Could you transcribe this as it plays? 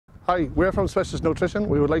Hi, we're from Specialist Nutrition.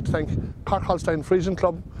 We would like to thank Cork Holstein Friesian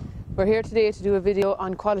Club. We're here today to do a video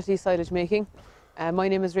on quality silage making. My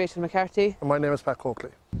name is Rachel McCarthy. And my name is Pat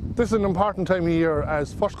Coakley. This is an important time of year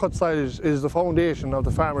as first cut silage is the foundation of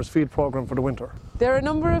the farmer's feed programme for the winter. There are a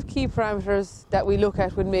number of key parameters that we look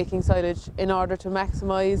at when making silage in order to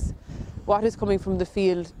maximise what is coming from the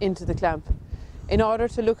field into the clamp. In order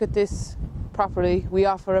to look at this properly, we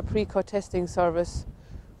offer a pre-cut testing service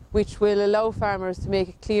which will allow farmers to make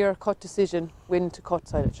a clear cut decision when to cut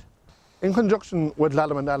silage. In conjunction with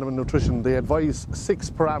Lallam and Allen Nutrition, they advise 6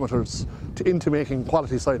 parameters into making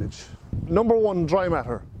quality silage. Number 1, dry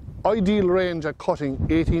matter. Ideal range at cutting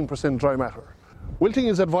 18% dry matter. Wilting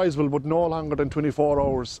is advisable but no longer than 24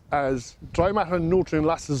 hours as dry matter and nutrient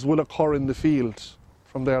losses will occur in the field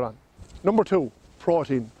from there on. Number 2,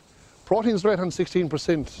 protein. Protein's right on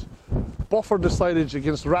 16%. Buffer the silage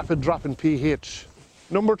against rapid drop in pH.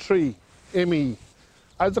 Number 3, ME.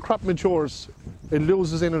 As the crop matures, it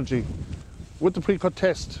loses energy. With the pre-cut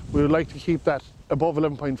test, we would like to keep that above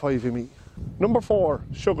 11.5 ME. Number 4,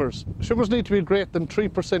 sugars. Sugars need to be greater than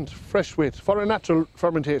 3% fresh weight for a natural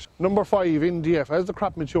fermentation. Number 5, NDF. As the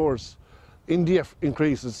crop matures, NDF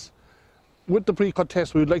increases. With the pre-cut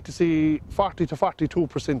test, we would like to see 40 to 42%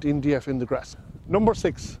 NDF in the grass. Number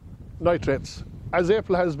 6, nitrates. As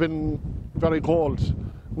April has been very cold,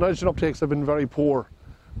 nitrogen uptakes have been very poor.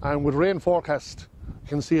 And with rain forecast, you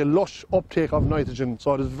can see a lush uptake of nitrogen,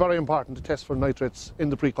 so it is very important to test for nitrates in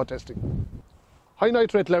the pre-cut testing. High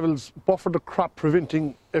nitrate levels buffer the crop,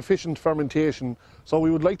 preventing efficient fermentation, so we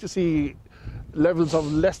would like to see levels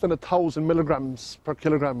of less than 1,000 milligrams per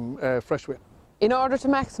kilogram fresh weight. In order to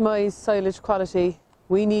maximise silage quality,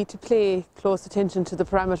 we need to pay close attention to the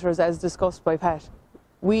parameters as discussed by Pat.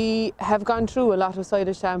 We have gone through a lot of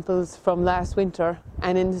silage samples from last winter,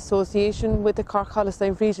 and in association with the Cork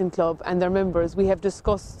Holstein Friesian Club and their members, we have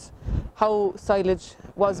discussed how silage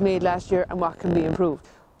was made last year and what can be improved.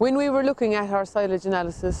 When we were looking at our silage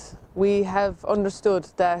analysis, we have understood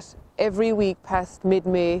that every week past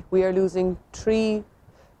mid-May we are losing 3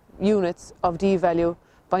 units of D value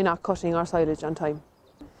by not cutting our silage on time.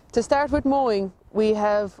 To start with mowing, we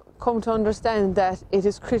have come to understand that it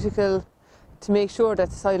is critical to make sure that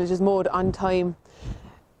the silage is mowed on time.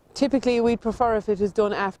 Typically we'd prefer if it is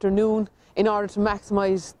done afternoon in order to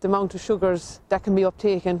maximise the amount of sugars that can be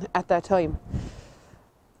uptaken at that time.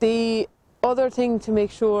 The other thing to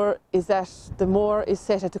make sure is that the mower is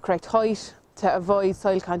set at the correct height to avoid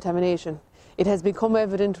soil contamination. It has become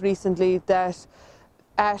evident recently that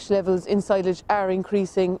ash levels in silage are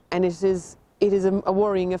increasing, and it is a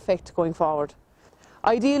worrying effect going forward.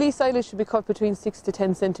 Ideally, silage should be cut between 6 to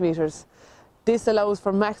 10 centimetres. This allows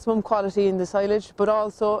for maximum quality in the silage, but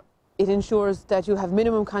also it ensures that you have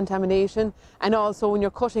minimum contamination, and also when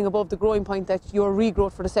you're cutting above the growing point that your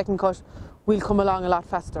regrowth for the second cut will come along a lot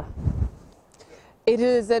faster. It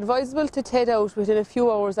is advisable to ted out within a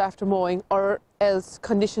few hours after mowing, or else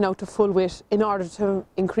condition out to full weight in order to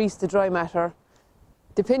increase the dry matter.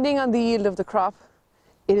 Depending on the yield of the crop,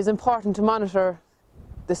 it is important to monitor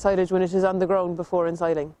the silage when it is on the ground before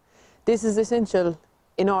ensiling. This is essential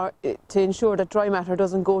in order to ensure that dry matter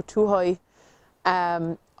doesn't go too high.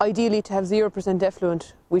 Ideally, to have 0%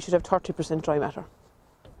 effluent, we should have 30% dry matter.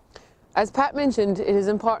 As Pat mentioned, it is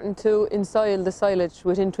important to ensile the silage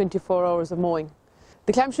within 24 hours of mowing.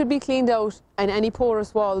 The clamp should be cleaned out, and any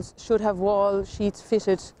porous walls should have wall sheets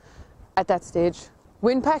fitted at that stage.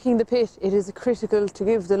 When packing the pit, it is critical to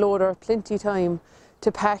give the loader plenty time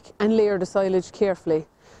to pack and layer the silage carefully,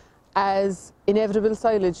 as inevitable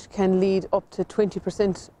silage can lead up to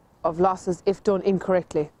 20% of losses if done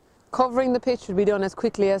incorrectly. Covering the pit should be done as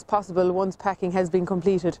quickly as possible once packing has been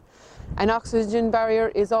completed. An oxygen barrier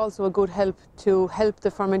is also a good help to help the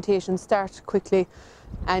fermentation start quickly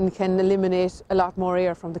and can eliminate a lot more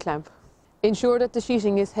air from the clamp. Ensure that the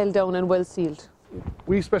sheeting is held down and well sealed.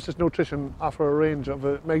 We Specialist Nutrition offer a range of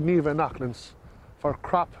Magniva inoculants for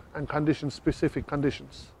crop and condition-specific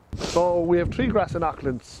conditions. So we have 3 grass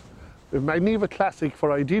inoculants. We have Magniva Classic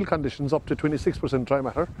for ideal conditions up to 26% dry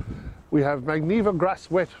matter. We have Magniva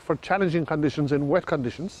Grass Wet for challenging conditions in wet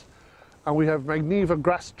conditions. And we have Magniva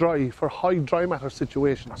Grass Dry for high dry matter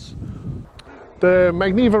situations. The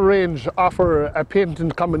Magniva range offer a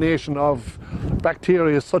patented combination of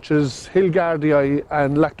bacteria such as Hilgardii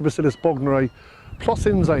and Lactobacillus bugneri, plus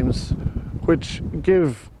enzymes which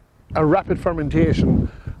give a rapid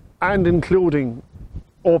fermentation and including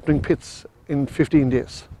opening pits in 15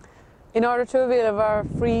 days. In order to avail of our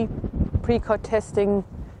free pre-cut testing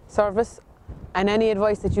service and any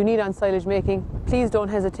advice that you need on silage making, please don't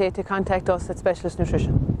hesitate to contact us at Specialist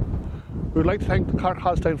Nutrition. We would like to thank the Cork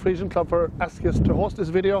Holstein Friesian Club for asking us to host this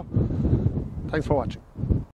video. Thanks for watching.